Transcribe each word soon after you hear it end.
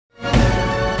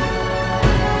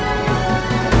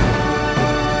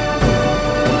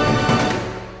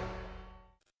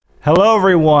Hello,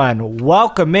 everyone.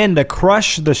 Welcome into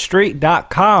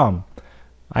CrushTheStreet.com.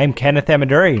 I'm Kenneth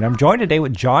Amaduri, and I'm joined today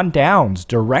with John Downs,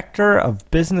 Director of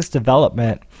Business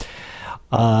Development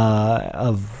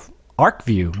of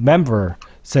ArcView, member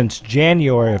since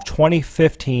January of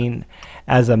 2015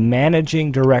 as a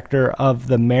Managing Director of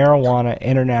the Marijuana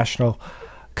International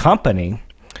Company,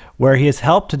 where he has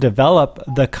helped to develop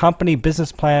the company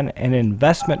business plan and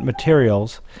investment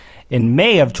materials. In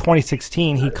May of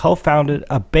 2016, he co-founded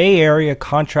a Bay Area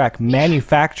contract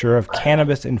manufacturer of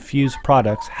cannabis-infused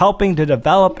products, helping to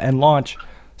develop and launch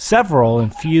several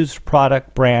infused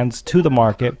product brands to the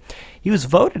market. He was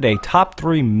voted a top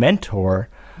 3 mentor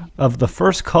of the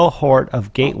first cohort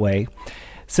of Gateway,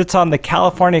 sits on the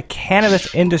California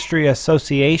Cannabis Industry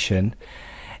Association,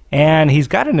 and he's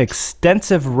got an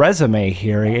extensive resume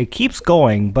here. It keeps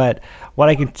going, but what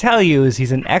I can tell you is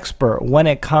he's an expert when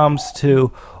it comes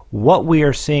to what we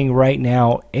are seeing right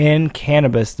now in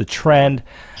cannabis, the trend,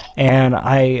 and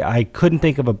I couldn't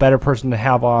think of a better person to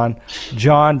have on.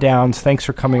 John Downs, thanks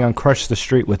for coming on Crush the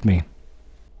Street with me.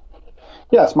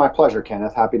 Yeah, it's my pleasure,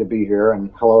 Kenneth. Happy to be here,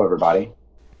 and hello, everybody.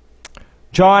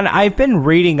 John, I've been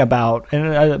reading about,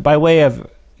 and by way of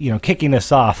kicking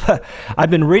this off, I've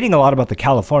been reading a lot about the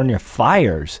California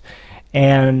fires,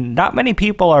 and not many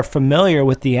people are familiar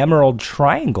with the Emerald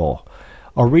Triangle,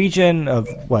 a region of,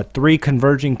 3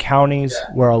 converging counties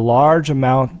where a large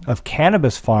amount of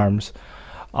cannabis farms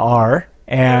are.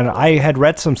 And I had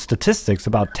read some statistics,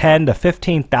 about 10 to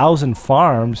 15,000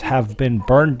 farms have been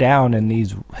burned down in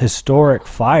these historic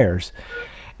fires.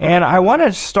 And I want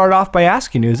to start off by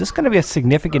asking you, is this going to be a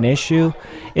significant issue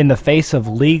in the face of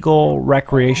legal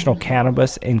recreational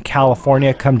cannabis in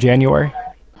California come January?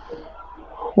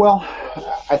 Well,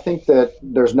 I think that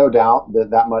there's no doubt that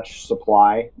that much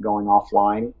supply going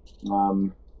offline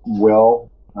will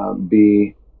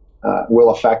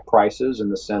affect prices, in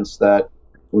the sense that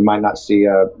we might not see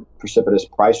a precipitous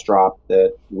price drop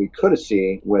that we could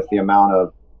see with the amount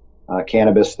of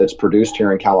cannabis that's produced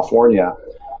here in California.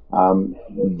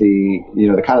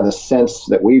 The kind of the sense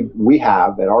that we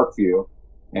have at ArcView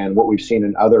and what we've seen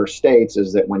in other states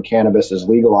is that when cannabis is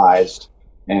legalized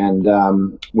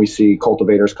and we see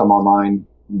cultivators come online,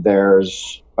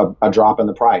 there's a drop in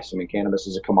the price. I mean, cannabis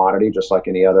is a commodity just like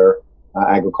any other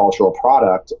agricultural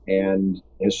product, and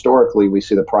historically we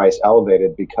see the price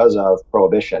elevated because of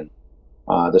prohibition.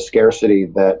 The scarcity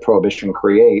that prohibition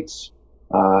creates,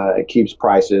 it keeps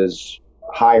prices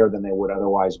higher than they would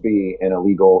otherwise be in a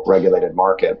legal regulated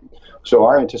market. So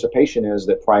our anticipation is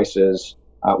that prices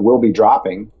will be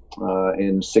dropping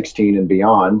in 16 and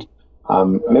beyond.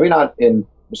 Maybe not in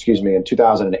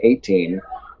 2018.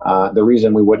 The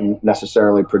reason we wouldn't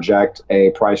necessarily project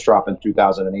a price drop in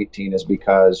 2018 is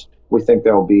because we think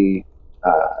there'll be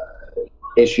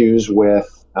issues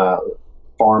with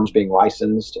farms being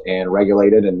licensed and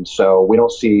regulated, and so we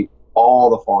don't see all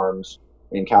the farms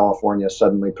in California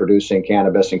suddenly producing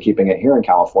cannabis and keeping it here in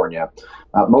California.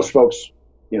 Most folks,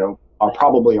 are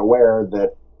probably aware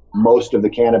that most of the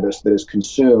cannabis that is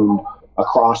consumed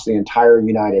across the entire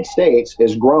United States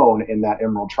is grown in that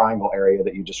Emerald Triangle area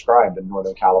that you described in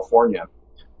Northern California.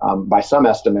 By some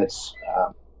estimates,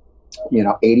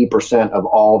 80% of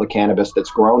all the cannabis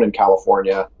that's grown in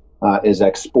California is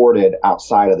exported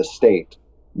outside of the state.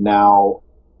 Now,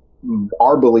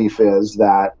 our belief is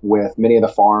that with many of the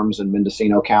farms in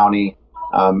Mendocino County,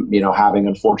 having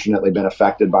unfortunately been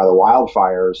affected by the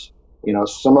wildfires,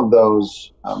 some of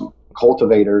those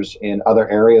cultivators in other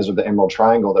areas of the Emerald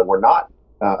Triangle that were not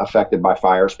affected by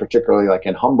fires, particularly like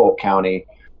in Humboldt County,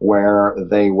 where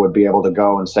they would be able to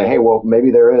go and say, hey, well,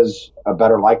 maybe there is a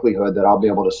better likelihood that I'll be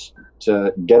able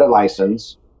to get a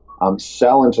license,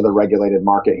 sell into the regulated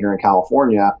market here in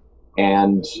California,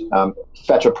 and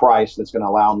fetch a price that's going to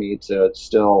allow me to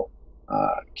still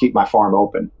keep my farm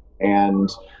open. And,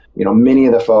 many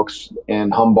of the folks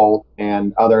in Humboldt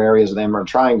and other areas of the Emerald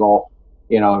Triangle,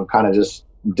 kind of just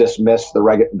dismiss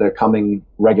the coming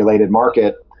regulated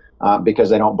market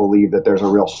because they don't believe that there's a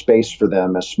real space for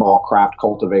them as small craft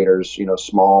cultivators,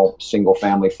 small single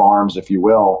family farms, if you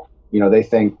will. They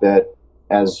think that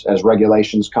as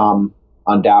regulations come,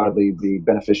 undoubtedly the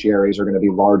beneficiaries are going to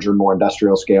be larger, more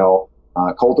industrial scale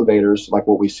cultivators, like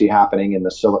what we see happening in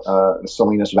the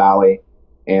Salinas Valley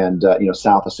and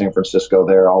south of San Francisco,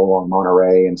 there all along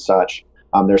Monterey and such.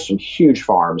 There's some huge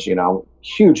farms,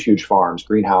 huge farms,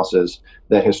 greenhouses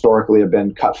that historically have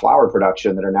been cut flower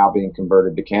production that are now being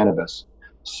converted to cannabis.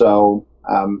 So,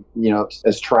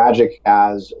 as tragic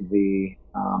as the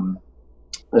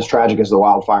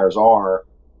wildfires are,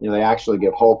 they actually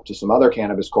give hope to some other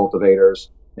cannabis cultivators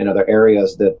in other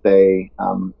areas that they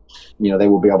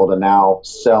will be able to now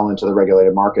sell into the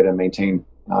regulated market and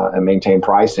maintain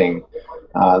pricing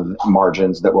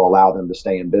margins that will allow them to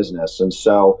stay in business. And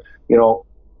so,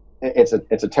 it's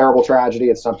a terrible tragedy.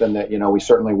 It's something that we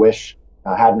certainly wish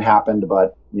hadn't happened,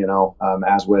 but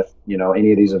as with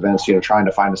any of these events, trying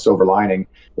to find a silver lining,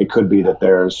 it could be that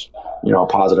there's a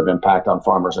positive impact on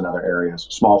farmers in other areas,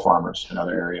 small farmers in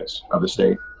other areas of the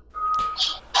state.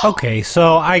 Okay,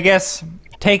 so I guess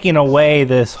taking away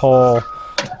this whole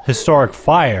historic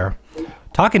fire,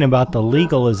 talking about the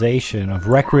legalization of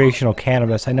recreational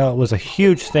cannabis, I know it was a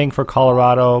huge thing for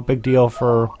Colorado, big deal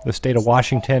for the state of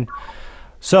Washington.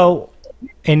 So,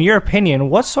 in your opinion,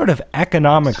 what sort of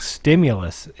economic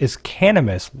stimulus is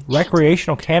cannabis,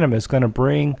 recreational cannabis, going to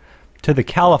bring to the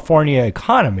California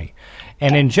economy?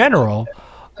 And in general,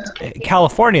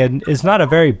 California is not a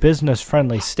very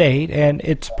business-friendly state, and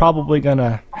it's probably going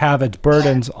to have its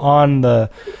burdens on the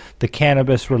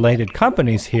cannabis-related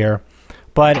companies here.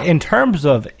 But in terms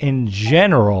of, in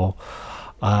general,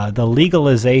 the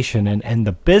legalization and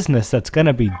the business that's going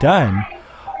to be done,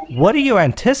 what do you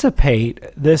anticipate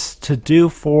this to do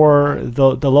for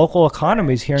the local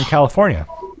economies here in California?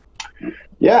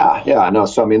 Yeah, no.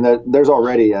 So I mean, there's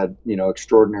already a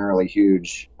extraordinarily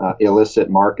huge illicit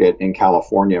market in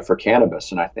California for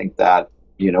cannabis, and I think that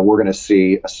we're going to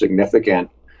see a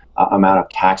significant amount of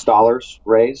tax dollars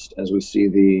raised as we see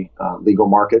the legal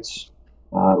markets,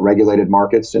 regulated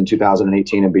markets in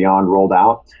 2018 and beyond rolled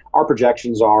out. Our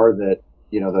projections are that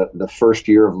the first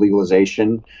year of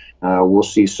legalization, we'll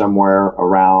see somewhere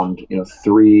around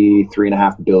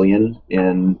 $3.5 billion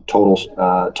in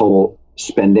total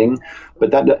spending,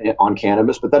 but that on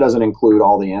cannabis. But that doesn't include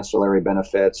all the ancillary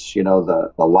benefits,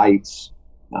 the lights,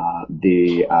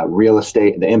 the real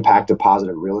estate, the impact of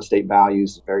positive real estate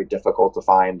values. It's very difficult to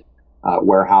find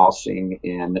warehousing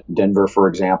in Denver, for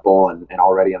example, and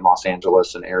already in Los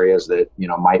Angeles and areas that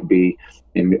might be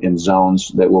in zones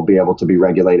that will be able to be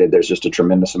regulated. There's just a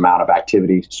tremendous amount of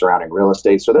activity surrounding real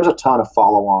estate. So there's a ton of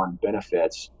follow-on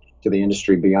benefits to the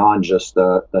industry beyond just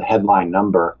the headline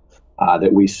number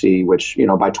that we see, which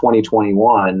by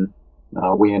 2021,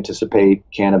 we anticipate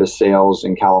cannabis sales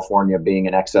in California being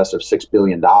in excess of $6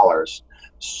 billion.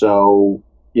 So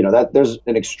that there's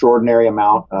an extraordinary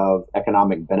amount of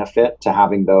economic benefit to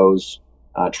having those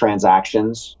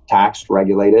transactions taxed,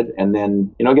 regulated. And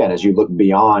then, again, as you look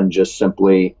beyond just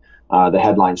simply the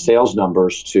headline sales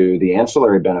numbers to the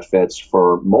ancillary benefits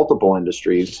for multiple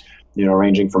industries,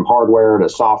 ranging from hardware to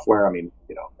software, I mean,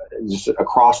 just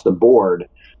across the board,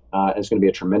 it's going to be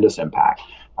a tremendous impact.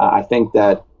 I think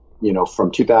that,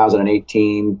 from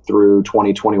 2018 through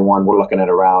 2021, we're looking at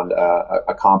around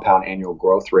a compound annual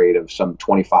growth rate of some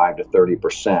 25 to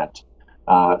 30%.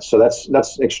 So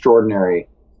that's extraordinary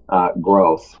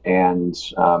growth, and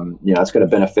it's going to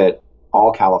benefit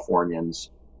all Californians,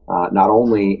 not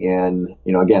only in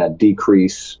again a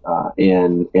decrease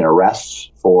in arrests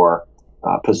for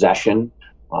possession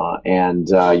and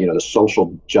the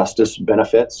social justice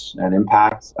benefits and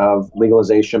impact of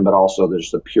legalization, but also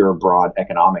there's the pure broad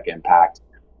economic impact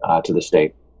to the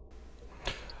state.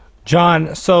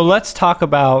 John, so let's talk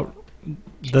about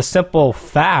the simple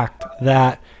fact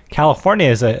that California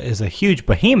is a huge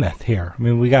behemoth here. I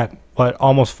mean, we got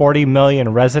almost 40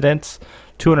 million residents,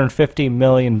 250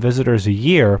 million visitors a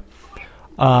year.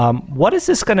 What is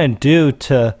this going to do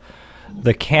to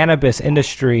the cannabis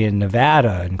industry in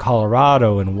Nevada and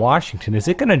Colorado and Washington? Is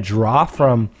it going to draw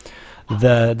from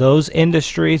those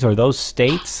industries or those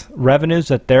states revenues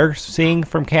that they're seeing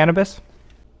from cannabis?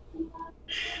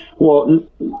 Well,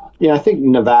 I think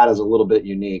Nevada is a little bit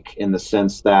unique in the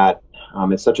sense that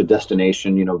it's such a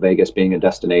destination, Vegas being a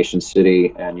destination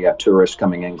city, and you have tourists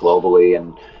coming in globally,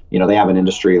 and they have an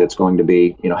industry that's going to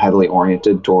be heavily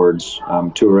oriented towards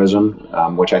tourism,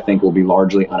 which I think will be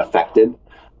largely unaffected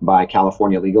by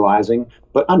California legalizing.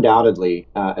 But undoubtedly,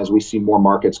 as we see more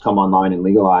markets come online and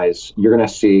legalize, you're going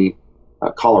to see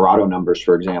Colorado numbers,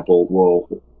 for example,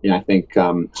 will I think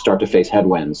start to face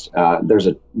headwinds. There's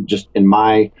just in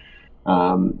my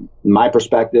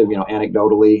perspective,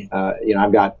 anecdotally,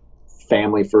 I've got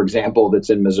family, for example, that's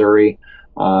in Missouri,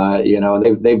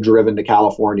 and they've driven to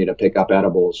California to pick up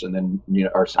edibles, and then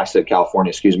or I said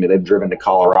California, excuse me, they've driven to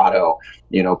Colorado,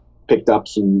 picked up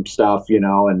some stuff,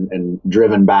 and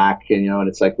driven back, and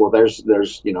it's like, well, there's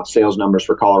sales numbers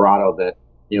for Colorado that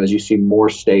as you see more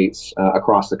states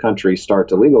across the country start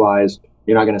to legalize,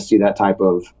 you're not going to see that type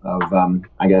of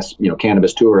I guess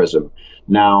cannabis tourism.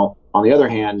 Now, on the other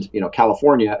hand,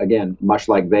 California, again, much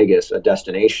like Vegas, a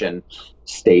destination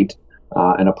state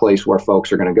and a place where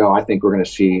folks are going to go. I think we're going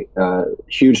to see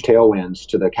huge tailwinds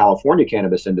to the California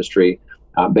cannabis industry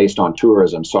based on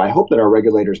tourism. So I hope that our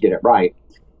regulators get it right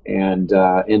and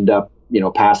end up,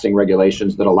 passing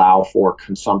regulations that allow for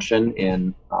consumption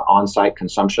in on-site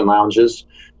consumption lounges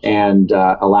and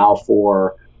allow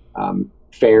for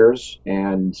fairs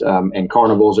and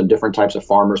carnivals and different types of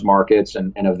farmers markets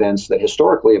and events that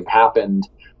historically have happened,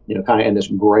 kind of in this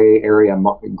gray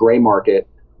market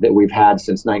that we've had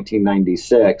since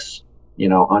 1996,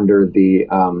 under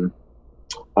the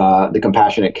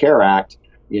Compassionate Care Act.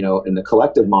 In the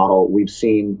collective model, we've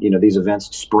seen, these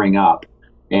events spring up.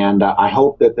 And I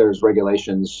hope that there's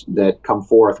regulations that come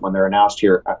forth when they're announced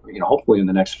here, hopefully in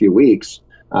the next few weeks.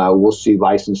 We'll see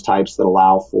license types that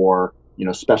allow for,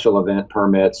 special event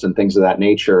permits and things of that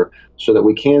nature so that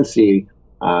we can see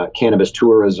cannabis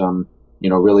tourism,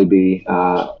 really be,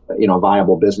 a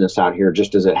viable business out here,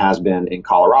 just as it has been in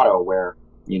Colorado, where,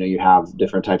 you have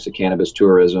different types of cannabis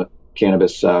tours and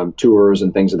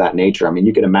things of that nature. I mean,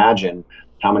 you can imagine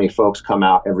how many folks come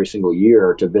out every single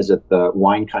year to visit the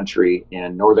wine country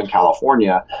in Northern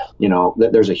California.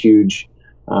 There's a huge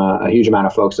amount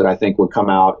of folks that I think would come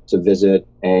out to visit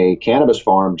a cannabis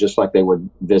farm just like they would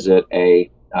visit a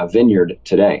vineyard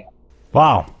today.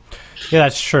 Wow. Yeah,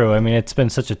 that's true. I mean, it's been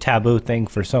such a taboo thing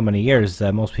for so many years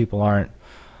that most people aren't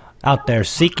out there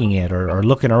seeking it or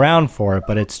looking around for it,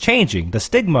 but it's changing. The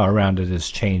stigma around it is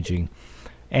changing.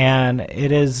 And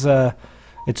it is...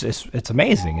 It's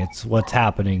amazing. It's what's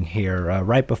happening here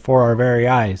right before our very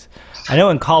eyes. I know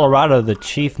in Colorado, the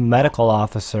chief medical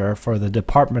officer for the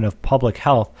Department of Public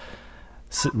Health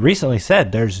recently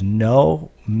said there's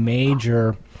no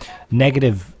major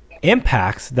negative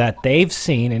impacts that they've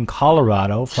seen in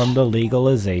Colorado from the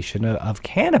legalization of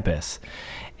cannabis.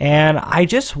 And I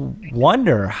just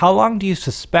wonder, how long do you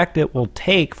suspect it will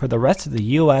take for the rest of the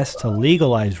U.S. to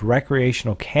legalize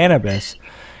recreational cannabis?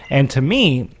 And to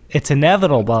me, it's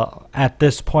inevitable at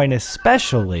this point,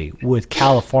 especially with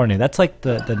California. That's like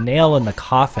the nail in the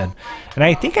coffin. And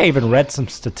I think I even read some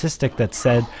statistic that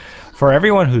said for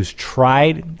everyone who's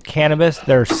tried cannabis,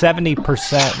 they're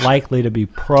 70% likely to be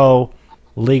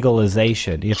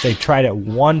pro-legalization if they tried it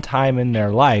one time in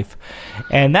their life.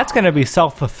 And that's going to be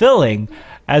self-fulfilling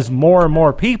as more and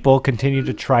more people continue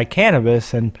to try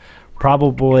cannabis and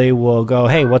probably will go,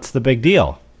 hey, what's the big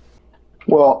deal?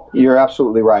 Well, you're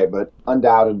absolutely right, but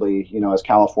undoubtedly, as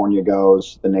California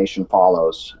goes, the nation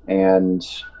follows. And,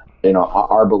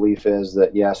 our belief is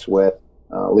that, yes, with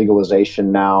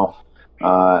legalization now,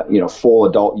 full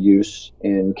adult use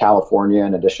in California,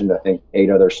 in addition to, I think,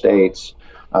 8 other states,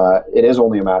 it is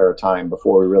only a matter of time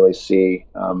before we really see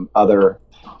other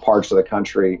parts of the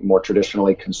country, more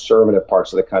traditionally conservative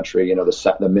parts of the country,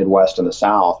 the Midwest and the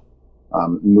South,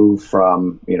 move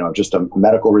from, just a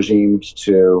medical regimes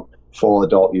to full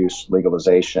adult use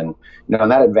legalization.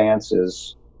 And that advance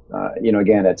is,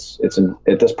 again, it's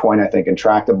at this point, I think,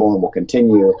 intractable and will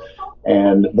continue.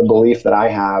 And the belief that I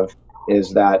have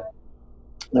is that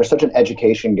there's such an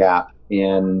education gap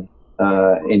in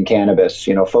cannabis.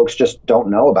 Folks just don't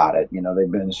know about it. They've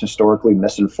been historically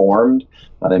misinformed.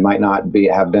 They might not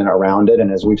have been around it.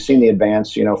 And as we've seen the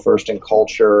advance, first in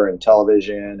culture and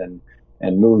television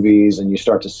and movies, and you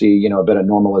start to see, a bit of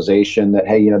normalization that,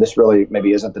 hey, this really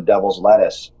maybe isn't the devil's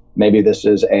lettuce. Maybe this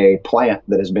is a plant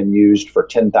that has been used for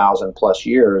 10,000 plus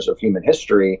years of human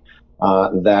history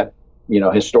that,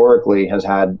 historically has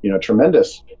had,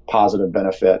 tremendous positive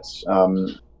benefits.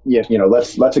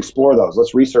 Let's explore those.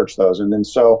 Let's research those. And then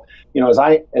so, as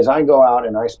I go out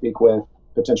and I speak with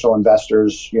potential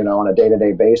investors, on a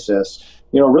day-to-day basis,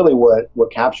 really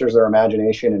what captures their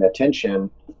imagination and attention,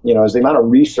 is the amount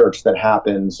of research that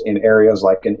happens in areas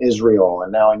like in Israel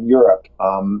and now in Europe.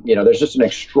 There's just an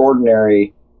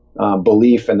extraordinary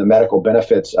belief in the medical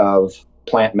benefits of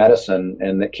plant medicine,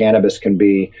 and that cannabis can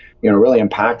be, really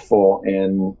impactful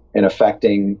in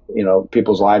affecting,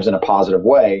 people's lives in a positive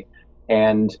way.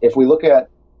 And if we look at,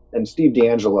 and Steve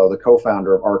D'Angelo, the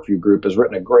co-founder of ArcView Group, has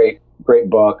written a great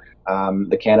book,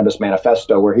 The Cannabis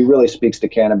Manifesto, where he really speaks to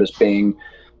cannabis being,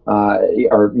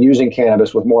 or using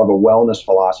cannabis with more of a wellness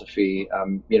philosophy.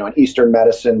 In Eastern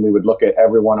medicine, we would look at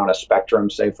everyone on a spectrum,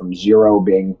 say from 0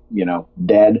 being,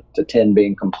 dead to 10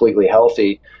 being completely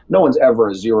healthy. No one's ever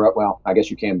a 0. Well, I guess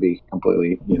you can be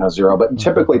completely, 0, but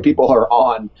typically people are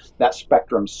on that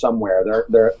spectrum somewhere.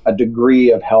 They're a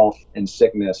degree of health and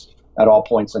sickness at all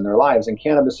points in their lives. And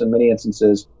cannabis, in many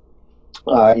instances,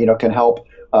 can help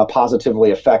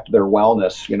positively affect their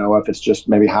wellness. If it's just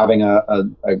maybe having a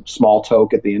small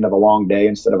toke at the end of a long day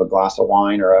instead of a glass of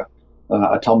wine or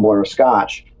a tumbler of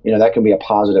scotch, that can be a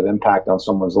positive impact on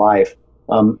someone's life.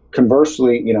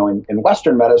 Conversely, in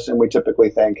Western medicine, we typically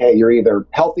think, hey, you're either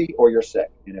healthy or you're sick.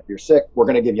 And if you're sick, we're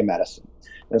going to give you medicine.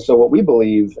 And so what we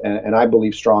believe, and I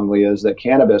believe strongly, is that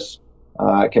cannabis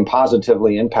can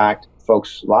positively impact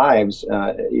folks' lives,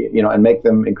 and make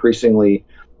them increasingly,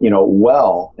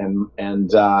 well, and in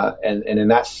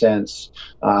that sense,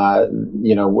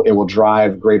 it will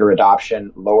drive greater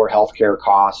adoption, lower healthcare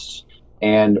costs,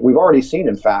 and we've already seen,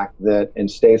 in fact, that in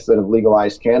states that have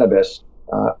legalized cannabis,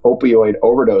 opioid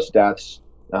overdose deaths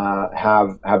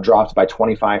have dropped by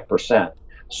 25%.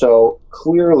 So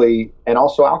clearly, and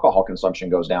also alcohol consumption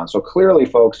goes down. So clearly,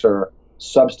 folks are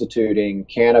substituting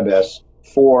cannabis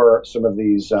for some of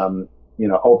these,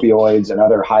 opioids and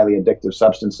other highly addictive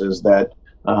substances that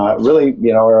really,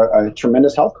 are a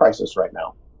tremendous health crisis right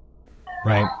now.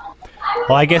 Right.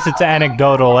 Well, I guess it's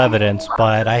anecdotal evidence,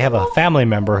 but I have a family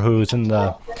member who's in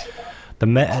the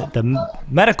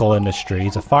medical industry.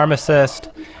 He's a pharmacist,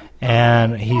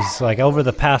 and he's like, over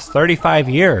the past 35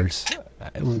 years,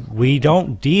 we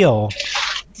don't deal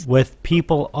with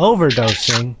people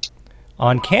overdosing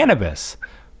on cannabis.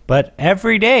 But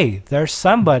every day there's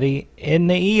somebody in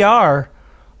the ER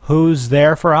who's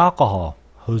there for alcohol,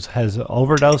 has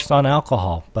overdosed on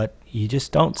alcohol, but you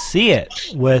just don't see it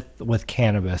with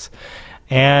cannabis.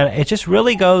 And it just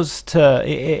really goes to,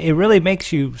 it really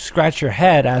makes you scratch your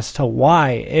head as to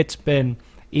why it's been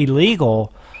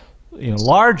illegal,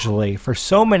 largely for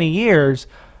so many years,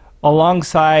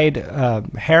 alongside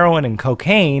heroin and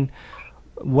cocaine,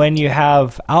 when you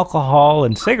have alcohol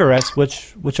and cigarettes,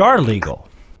 which are legal.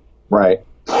 Right.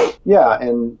 Yeah,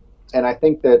 and I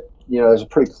think that there's a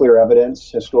pretty clear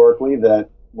evidence historically that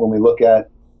when we look at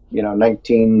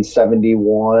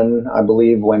 1971, I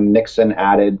believe, when Nixon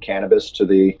added cannabis to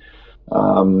the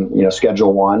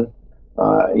Schedule One.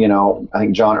 I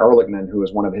think John Ehrlichman, who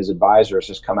was one of his advisors,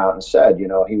 has come out and said,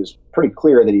 he was pretty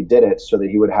clear that he did it so that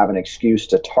he would have an excuse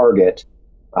to target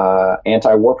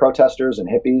anti-war protesters and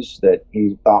hippies that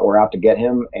he thought were out to get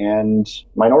him, and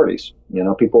minorities,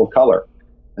 people of color.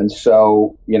 And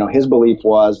so, his belief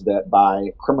was that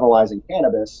by criminalizing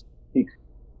cannabis, he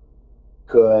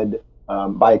could,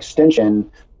 by extension,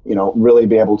 really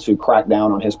be able to crack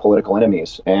down on his political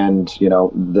enemies and,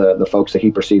 the folks that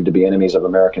he perceived to be enemies of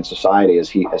American society as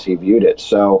he viewed it.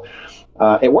 So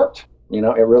it worked, it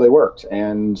really worked.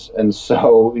 And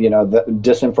so, the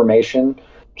disinformation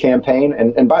campaign,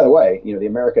 and by the way, the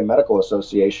American Medical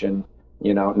Association,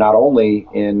 not only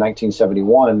in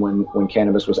 1971 when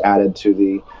cannabis was added to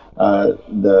the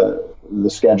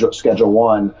Schedule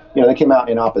One, they came out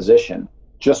in opposition,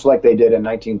 just like they did in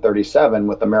 1937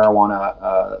 with the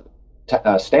Marijuana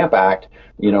Stamp Act,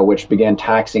 which began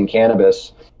taxing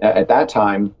cannabis at that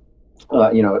time,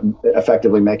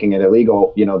 effectively making it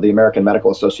illegal. The American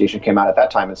Medical Association came out at that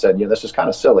time and said, this is kind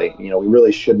of silly. We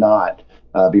really should not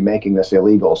be making this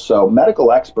illegal. So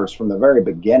medical experts from the very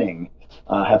beginning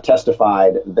have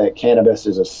testified that cannabis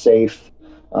is a safe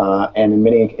and in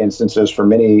many instances for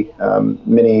many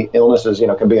illnesses,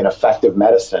 can be an effective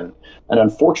medicine. And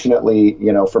unfortunately,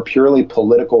 for purely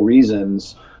political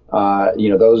reasons,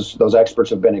 those experts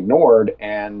have been ignored,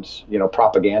 and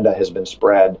propaganda has been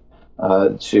spread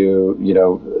to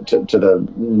the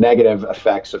negative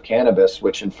effects of cannabis,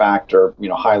 which in fact are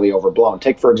highly overblown.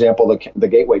 Take, for example, the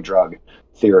gateway drug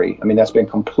theory. I mean, that's been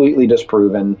completely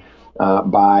disproven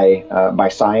by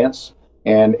science.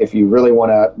 And if you really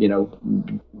want to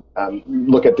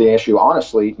look at the issue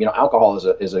honestly, alcohol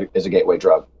is a gateway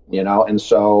drug. And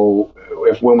so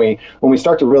when we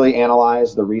start to really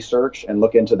analyze the research and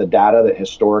look into the data that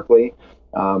historically,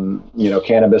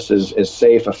 cannabis is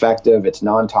safe, effective, it's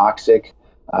non-toxic,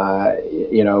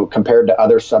 compared to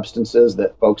other substances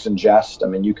that folks ingest. I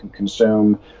mean, you can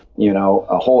consume,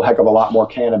 a whole heck of a lot more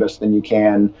cannabis than you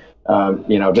can,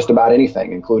 just about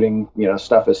anything, including,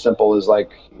 stuff as simple as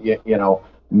like,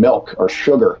 milk or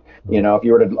sugar. If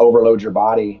you were to overload your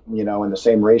body, in the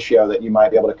same ratio that you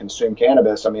might be able to consume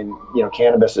cannabis, I mean,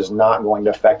 cannabis is not going to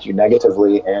affect you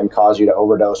negatively and cause you to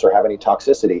overdose or have any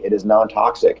toxicity. It is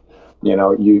non-toxic.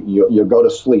 You'll go to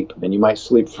sleep, and you might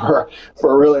sleep for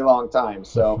a really long time.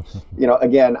 So,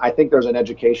 again, I think there's an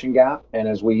education gap. And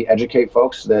as we educate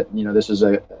folks that, this is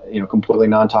a, completely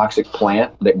non-toxic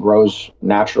plant that grows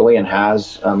naturally and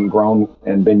has grown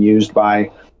and been used by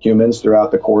humans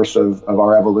throughout the course of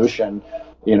our evolution,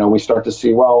 we start to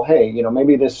see, well, hey,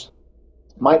 maybe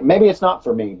maybe it's not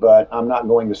for me, but I'm not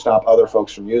going to stop other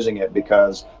folks from using it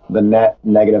because the net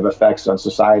negative effects on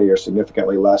society are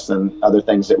significantly less than other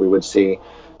things that we would see,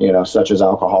 such as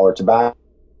alcohol or tobacco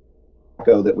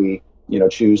that we,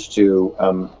 choose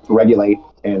to regulate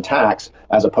and tax,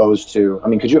 as opposed to, I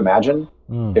mean, could you imagine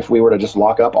if we were to just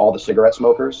lock up all the cigarette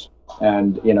smokers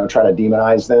and, try to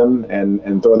demonize them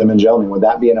and throw them in jail? I mean, would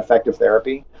that be an effective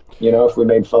therapy? If we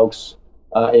made folks,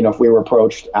 if we were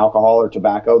approached alcohol or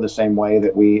tobacco the same way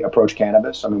that we approach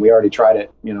cannabis. I mean, we already tried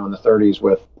it, in the 30s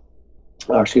with,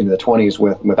 the 20s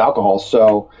with alcohol.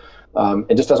 So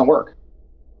it just doesn't work.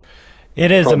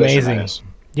 It is Prohibition, amazing. that is.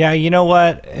 Yeah, you know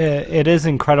what? It is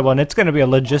incredible, and it's going to be a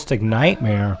logistic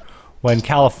nightmare when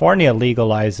California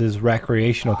legalizes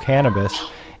recreational cannabis,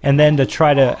 and then to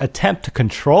try to attempt to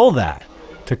control that,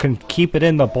 to keep it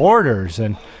in the borders.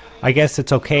 And I guess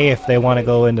it's okay if they want to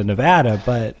go into Nevada,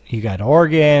 but you got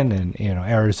Oregon and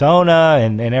Arizona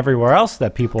and everywhere else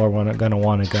that people are going to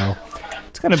want to go.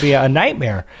 It's going to be a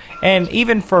nightmare, and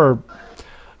even for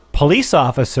police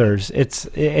officers, it's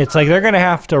like they're going to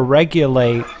have to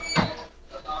regulate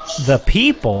the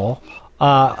people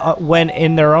when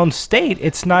in their own state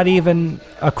it's not even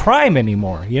a crime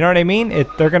anymore. You know what I mean?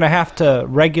 They're going to have to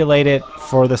regulate it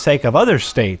for the sake of other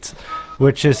states,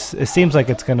 which it seems like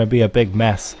it's going to be a big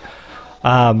mess.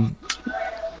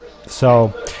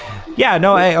 So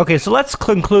let's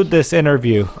conclude this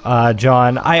interview,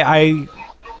 John. I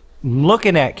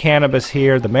looking at cannabis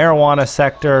here, the marijuana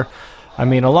sector. I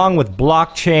mean, along with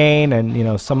blockchain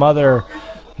and some other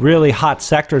really hot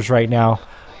sectors right now,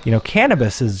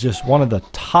 cannabis is just one of the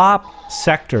top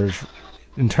sectors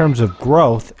in terms of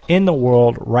growth in the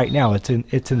world right now.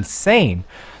 It's insane.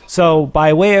 So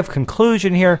by way of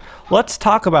conclusion here, let's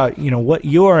talk about what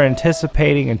you are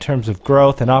anticipating in terms of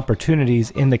growth and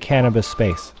opportunities in the cannabis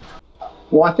space.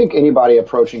 Well, I think anybody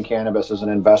approaching cannabis as an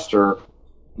investor,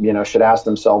 should ask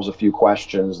themselves a few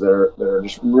questions that are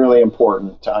just really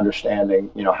important to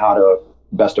understanding, how to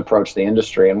best approach the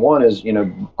industry. And one is,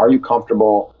 are you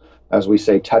comfortable, as we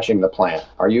say, touching the plant?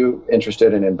 Are you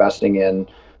interested in investing in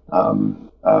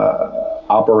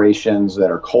operations that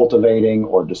are cultivating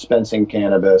or dispensing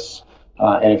cannabis?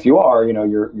 And if you are,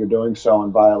 you're doing so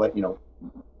in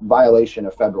violation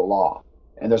of federal law.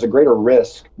 And there's a greater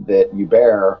risk that you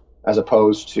bear as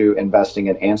opposed to investing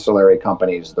in ancillary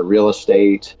companies, the real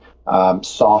estate,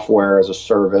 software as a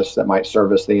service that might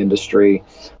service the industry,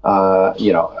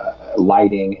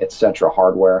 lighting, etc.,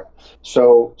 hardware.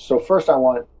 So first, I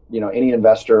want any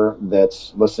investor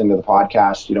that's listening to the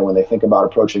podcast, when they think about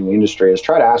approaching the industry, is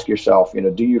try to ask yourself,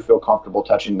 do you feel comfortable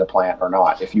touching the plant or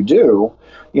not? If you do,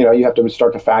 you have to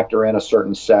start to factor in a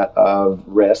certain set of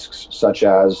risks, such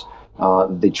as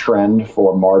the trend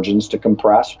for margins to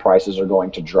compress. Prices are going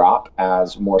to drop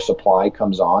as more supply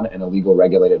comes on in a legal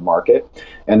regulated market.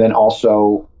 And then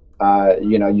also,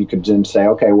 you could then say,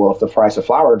 okay, well, if the price of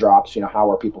flower drops,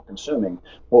 how are people consuming?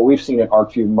 What we've seen at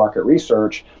ArcView market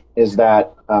research is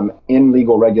that in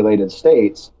legal regulated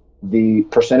states, the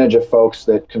percentage of folks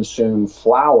that consume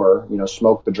flower,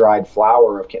 smoke the dried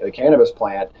flower of the cannabis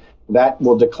plant, that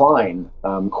will decline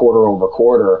quarter over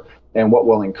quarter. And what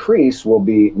will increase will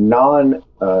be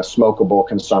non-smokable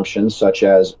consumption, such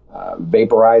as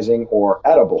vaporizing or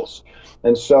edibles.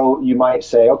 And so you might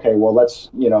say, okay, well,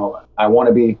 I want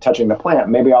to be touching the plant.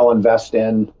 Maybe I'll invest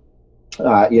in,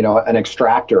 an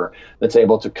extractor that's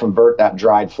able to convert that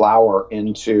dried flower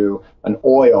into an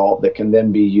oil that can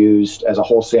then be used as a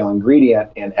wholesale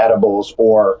ingredient in edibles,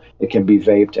 or it can be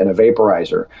vaped in a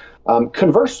vaporizer.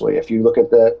 Conversely, if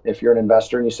you're an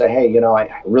investor and you say, hey,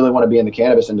 I really want to be in the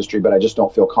cannabis industry, but I just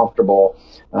don't feel comfortable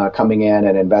coming in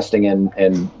and investing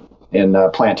in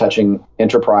plant touching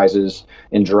enterprises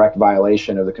in direct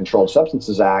violation of the Controlled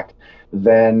Substances Act,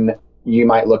 then you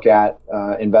might look at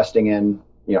investing in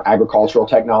agricultural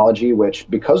technology, which,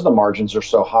 because the margins are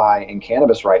so high in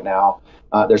cannabis right now,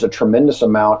 there's a tremendous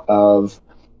amount of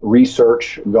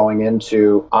research going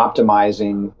into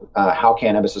optimizing how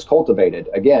cannabis is cultivated.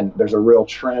 Again, there's a real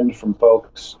trend from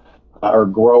folks or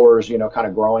growers, kind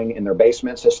of growing in their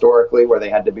basements historically, where they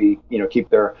had to be, keep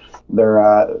their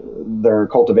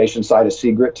cultivation site a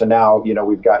secret, to now,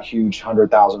 we've got huge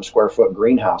 100,000 square foot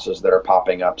greenhouses that are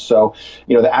popping up. So,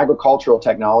 the agricultural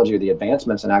technology, or the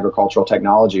advancements in agricultural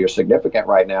technology, are significant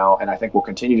right now, and I think we'll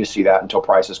continue to see that until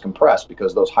prices compress,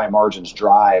 because those high margins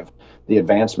drive the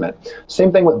advancement.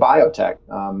 Same thing with biotech.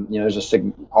 There's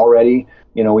already,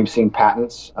 we've seen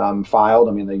patents filed.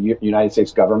 I mean, the United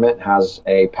States government has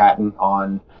a patent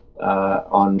on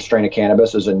strain of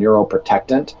cannabis as a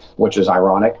neuroprotectant, which is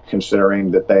ironic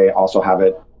considering that they also have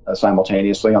it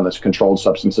simultaneously on this Controlled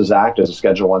Substances Act as a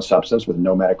Schedule I substance with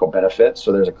no medical benefits.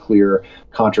 So there's a clear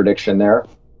contradiction there.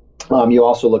 You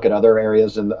also look at other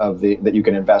areas that you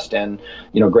can invest in,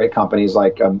 great companies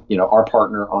like, our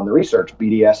partner on the research,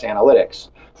 BDS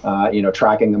Analytics,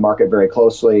 tracking the market very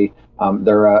closely.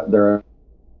 They're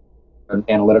a an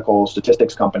analytical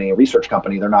statistics company, a research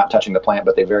company. They're not touching the plant,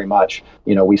 but they very much,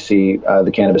 we see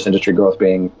the cannabis industry growth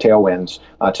being tailwinds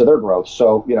to their growth.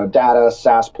 So, data,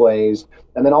 SaaS plays,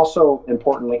 and then also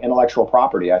importantly, intellectual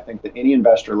property. I think that any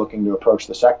investor looking to approach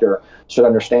the sector should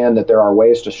understand that there are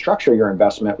ways to structure your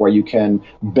investment where you can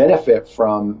benefit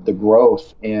from the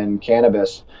growth in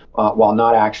cannabis while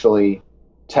not actually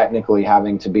technically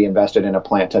having to be invested in a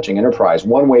plant touching enterprise.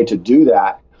 One way to do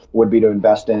that would be to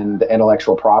invest in the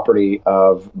intellectual property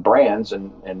of brands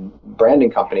and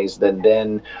branding companies that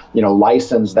then,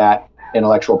 license that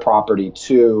intellectual property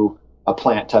to a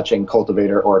plant touching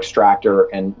cultivator or extractor,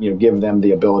 and give them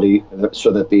the ability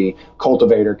so that the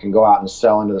cultivator can go out and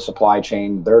sell into the supply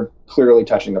chain. They're clearly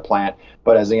touching the plant,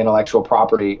 but as the intellectual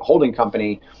property holding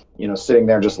company, sitting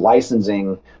there just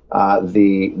licensing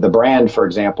the brand, for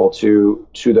example, to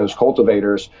those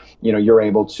cultivators, you're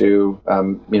able to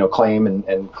claim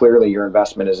and clearly your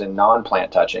investment is in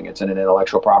non-plant touching. It's in an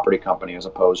intellectual property company as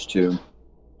opposed to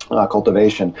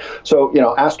cultivation. So,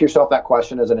 ask yourself that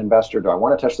question as an investor. Do I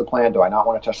want to touch the plant? Do I not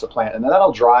want to touch the plant? And then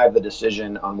that'll drive the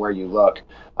decision on where you look.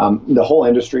 The whole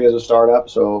industry is a startup.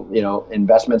 So,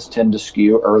 investments tend to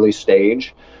skew early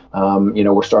stage.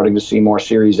 We're starting to see more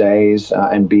Series A's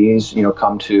and B's,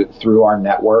 come through our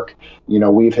network.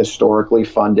 We've historically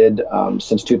funded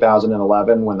since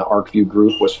 2011 when the ArcView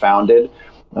Group was founded.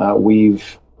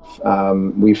 We've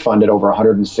funded over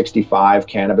 165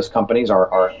 cannabis companies.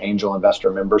 Our angel investor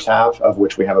members have, of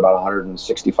which we have about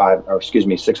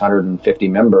 650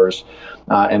 members,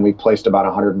 and we've placed about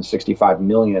 165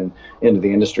 million into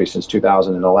the industry since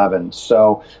 2011.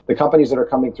 So the companies that are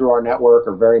coming through our network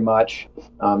are very much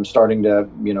starting to,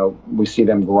 we see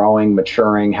them growing,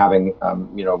 maturing, having,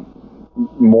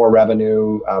 more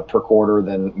revenue per quarter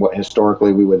than what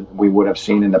historically we would have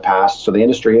seen in the past. So the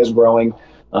industry is growing.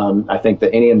 I think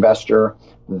that any investor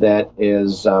that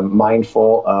is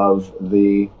mindful of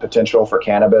the potential for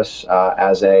cannabis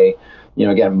as a,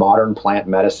 again, modern plant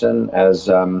medicine, as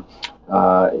a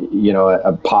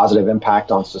positive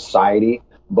impact on society,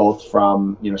 both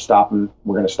from,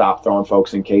 we're going to stop throwing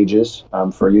folks in cages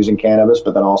for using cannabis,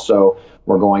 but then also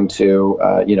we're going to,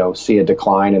 see a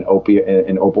decline in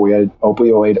opioid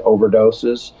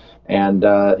overdoses and,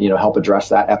 help address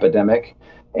that epidemic.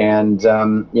 And,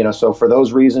 so for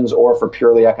those reasons or for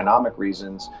purely economic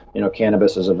reasons,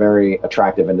 cannabis is a very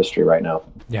attractive industry right now.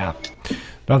 Yeah.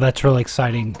 No, that's really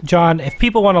exciting. John, if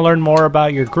people want to learn more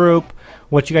about your group,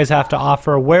 what you guys have to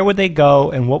offer, where would they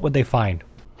go and what would they find?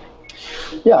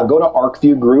 Yeah, go to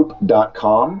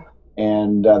arcviewgroup.com,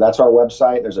 and that's our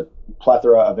website. There's a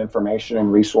plethora of information and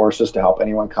resources to help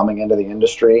anyone coming into the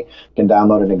industry. You can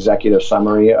download an executive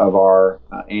summary of our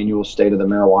annual State of the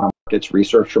Marijuana Markets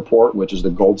Research Report, which is the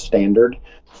gold standard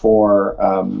for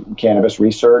cannabis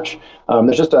research.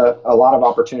 There's just a lot of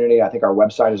opportunity. I think our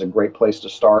website is a great place to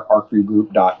start,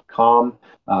 arcviewgroup.com,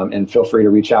 and feel free to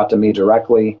reach out to me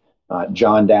directly,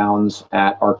 John Downs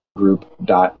at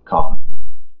arcviewgroup.com.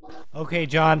 Okay,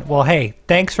 John. Well, hey,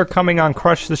 thanks for coming on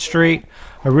Crush the Street.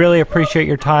 I really appreciate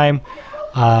your time,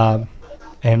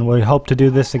 and we hope to do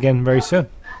this again very soon.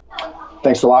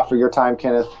 Thanks a lot for your time,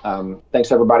 Kenneth.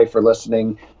 Thanks, everybody, for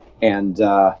listening, and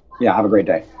have a great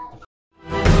day.